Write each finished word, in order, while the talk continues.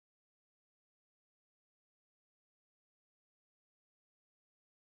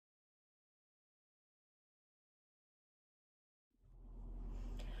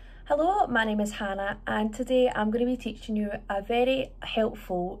Hello, my name is Hannah and today I'm going to be teaching you a very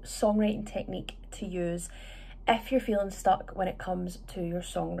helpful songwriting technique to use if you're feeling stuck when it comes to your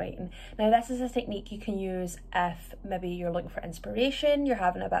songwriting. Now this is a technique you can use if maybe you're looking for inspiration, you're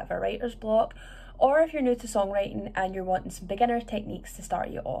having a bit of a writer's block, or if you're new to songwriting and you're wanting some beginner techniques to start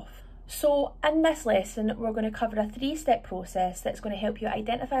you off. So in this lesson we're going to cover a 3-step process that's going to help you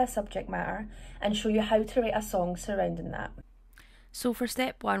identify a subject matter and show you how to write a song surrounding that. So for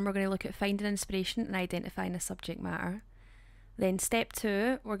step 1, we're going to look at finding inspiration and identifying a subject matter. Then step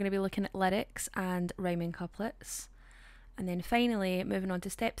 2, we're going to be looking at lyrics and rhyming couplets. And then finally, moving on to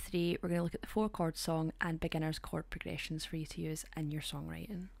step 3, we're going to look at the 4-chord song and beginner's chord progressions for you to use in your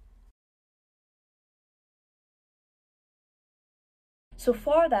songwriting. So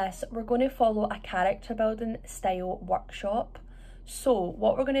for this, we're going to follow a character building style workshop. So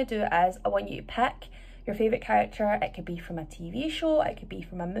what we're going to do is, I want you to pick your favourite character. It could be from a TV show, it could be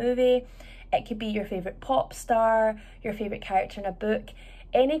from a movie, it could be your favourite pop star, your favourite character in a book,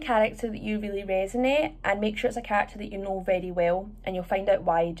 any character that you really resonate, and make sure it's a character that you know very well, and you'll find out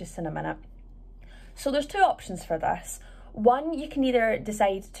why just in a minute. So there's 2 options for this. One, you can either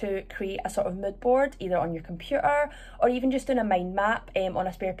decide to create a sort of mood board either on your computer or even just doing a mind map on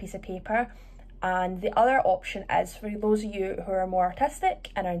a spare piece of paper. And the other option is for those of you who are more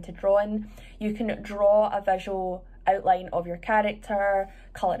artistic and are into drawing, you can draw a visual outline of your character,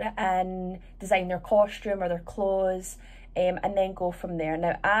 colour it in, design their costume or their clothes, and then go from there.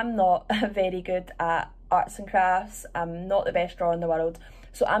 Now, I'm not very good at arts and crafts, I'm not the best drawer in the world,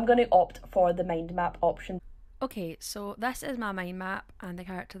 so I'm going to opt for the mind map option. Okay, so this is my mind map, and the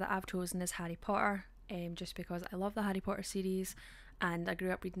character that I've chosen is Harry Potter, just because I love the Harry Potter series and I grew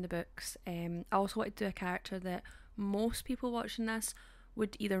up reading the books. I also wanted to do a character that most people watching this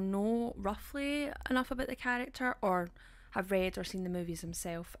would either know roughly enough about the character or have read or seen the movies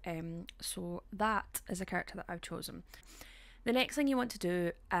themselves. So that is a character that I've chosen. The next thing you want to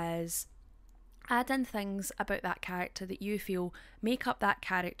do is add in things about that character that you feel make up that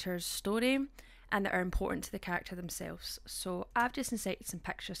character's story and that are important to the character themselves. So I've just inserted some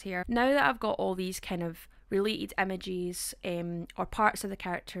pictures here. Now that I've got all these kind of related images or parts of the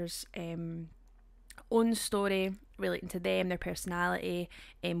character's own story relating to them, their personality,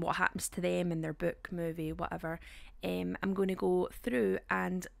 what happens to them in their book, movie, whatever, I'm going to go through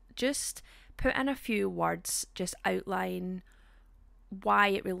and just put in a few words, just outline why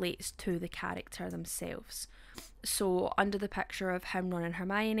it relates to the character themselves. So under the picture of him, Ron and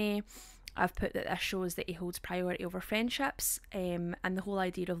Hermione, I've put that this shows that he holds priority over friendships, and the whole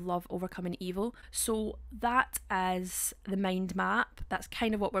idea of love overcoming evil. So that is the mind map. That's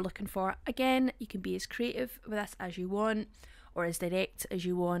kind of what we're looking for. Again, you can be as creative with this as you want or as direct as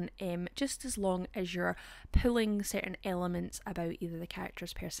you want, just as long as you're pulling certain elements about either the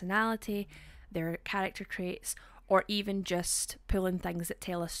character's personality, their character traits, or even just pulling things that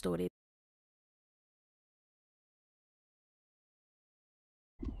tell a story.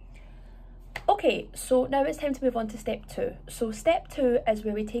 Okay, so now it's time to move on to step 2. So step 2 is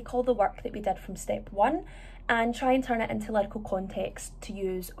where we take all the work that we did from step 1 and try and turn it into lyrical context to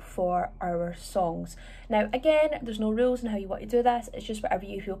use for our songs. Now again, there's no rules on how you want to do this, it's just whatever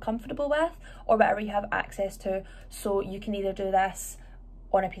you feel comfortable with or whatever you have access to. So you can either do this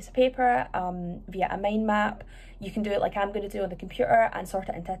on a piece of paper via a mind map, you can do it like I'm going to do on the computer and sort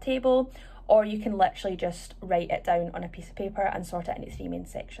it into a table, or you can literally just write it down on a piece of paper and sort it into 3 main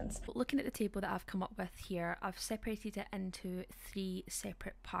sections. Looking at the table that I've come up with here, I've separated it into 3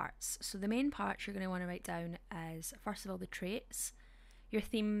 separate parts. So the main parts you're going to want to write down is, first of all, the traits, your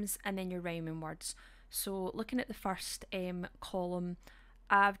themes, and then your rhyming words. So looking at the first column,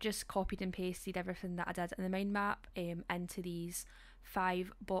 I've just copied and pasted everything that I did in the mind map into these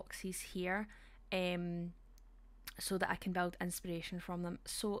 5 boxes here, so that I can build inspiration from them.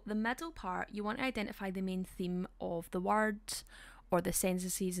 So the middle part, you want to identify the main theme of the word or the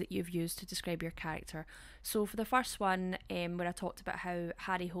sentences that you've used to describe your character. So for the first one, where I talked about how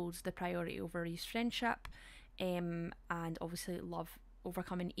Harry holds the priority over his friendship, and obviously love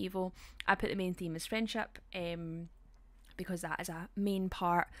overcoming evil, I put the main theme as friendship, because that is a main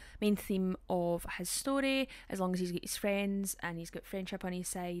theme of his story. As long as he's got his friends and he's got friendship on his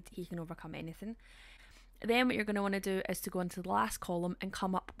side, he can overcome anything. Then what you're going to want to do is to go into the last column and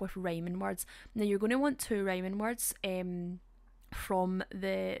come up with rhyming words. Now you're going to want 2 rhyming words from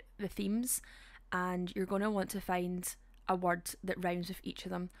the themes, and you're going to want to find a word that rhymes with each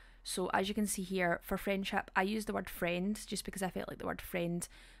of them. So as you can see here, for friendship, I used the word friend just because I felt like the word friend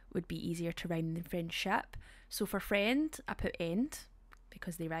would be easier to rhyme than friendship. So for friend, I put end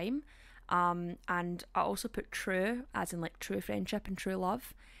because they rhyme. And I also put true, as in like true friendship and true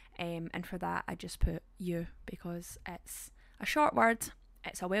love. and for that I just put you because it's a short word,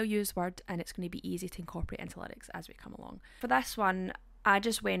 it's a well used word, and it's going to be easy to incorporate into lyrics as we come along. For this one I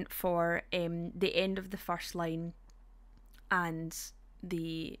just went for the end of the first line and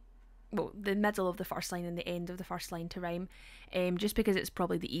the middle of the first line and the end of the first line to rhyme, just because it's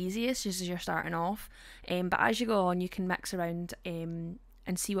probably the easiest just as you're starting off, but as you go on you can mix around and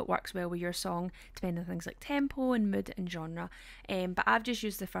see what works well with your song, depending on things like tempo and mood and genre. But I've just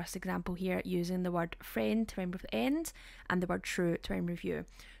used the first example here using the word friend to rhyme with end and the word true to rhyme with you.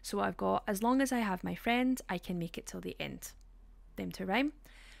 So I've got, as long as I have my friend I can make it till the end, them to rhyme.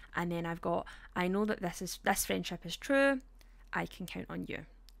 And then I've got, I know that this friendship is true, I can count on you.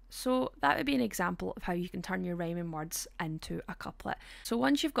 So that would be an example of how you can turn your rhyming words into a couplet. So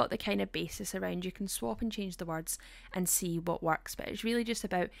once you've got the kind of basis around, you can swap and change the words and see what works. But it's really just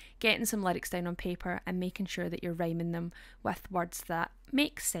about getting some lyrics down on paper and making sure that you're rhyming them with words that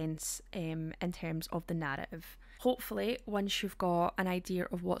make sense in terms of the narrative. Hopefully, once you've got an idea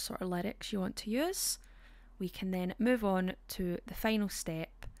of what sort of lyrics you want to use, we can then move on to the final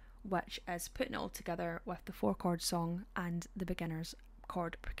step, which is putting it all together with the 4-chord song and the beginner's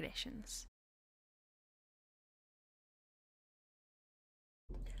chord progressions.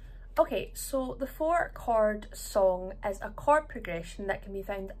 Okay, so the 4-chord song is a chord progression that can be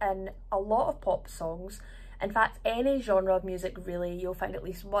found in a lot of pop songs. In fact, any genre of music really, you'll find at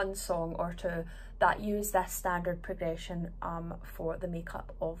least one song or two that use this standard progression for the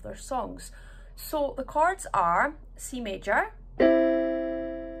makeup of their songs. So the chords are C major,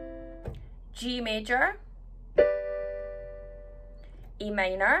 G major, E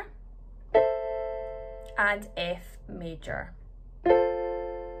minor, and F major.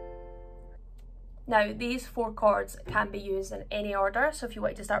 Now these 4 chords can be used in any order, so if you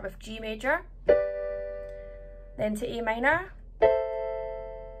want to start with G major, then to A minor,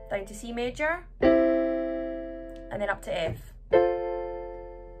 down to C major, and then up to F.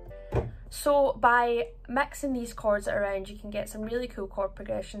 So by mixing these chords around you can get some really cool chord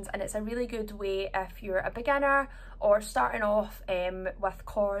progressions, and it's a really good way if you're a beginner or starting off with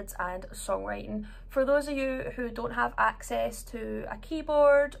chords and songwriting. For those of you who don't have access to a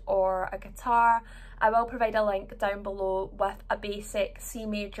keyboard or a guitar, I will provide a link down below with a basic C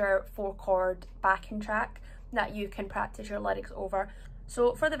major 4-chord backing track that you can practice your lyrics over.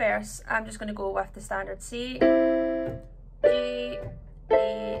 So for the verse, I'm just going to go with the standard C, G,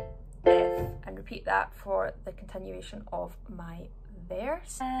 E, F, and repeat that for the continuation of my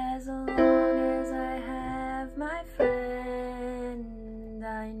verse. As long as I have my friend,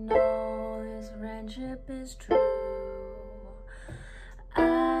 I know this friendship is true.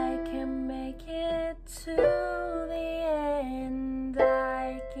 I can make it to the end,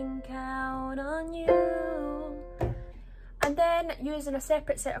 I can count on you. And then using a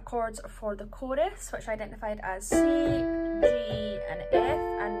separate set of chords for the chorus, which I identified as C, G, and F,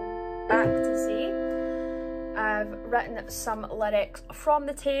 and back to C. I've written some lyrics from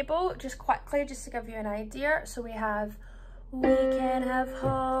the table, just quickly, just to give you an idea. So we have, we can have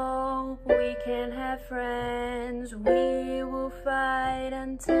hope, we can have friends, we will fight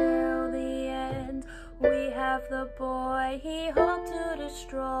until the end. We have the boy he hoped to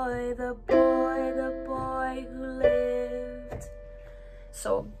destroy, the boy who lived.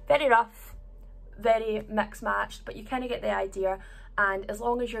 So very rough, very mixed matched, but you kind of get the idea. And as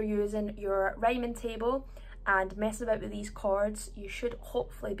long as you're using your rhyming table and messing about with these chords, you should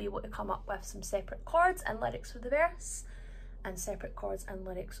hopefully be able to come up with some separate chords and lyrics for the verse and separate chords and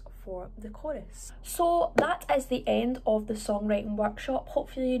lyrics for the chorus. So that is the end of the songwriting workshop.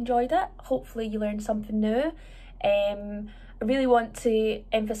 Hopefully you enjoyed it. Hopefully you learned something new. I really want to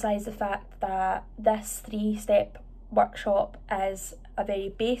emphasise the fact that this 3-step workshop is a very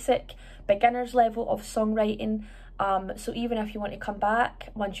basic beginner's level of songwriting. So even if you want to come back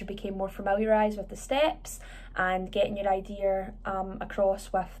once you became more familiarised with the steps and getting your idea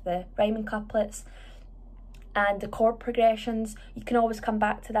across with the rhyming couplets and the chord progressions, you can always come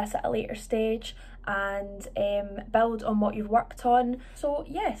back to this at a later stage and build on what you've worked on. So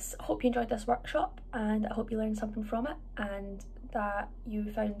yes, I hope you enjoyed this workshop and I hope you learned something from it and that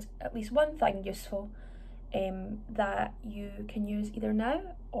you found at least one thing useful that you can use either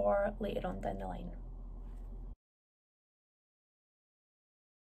now or later on down the line.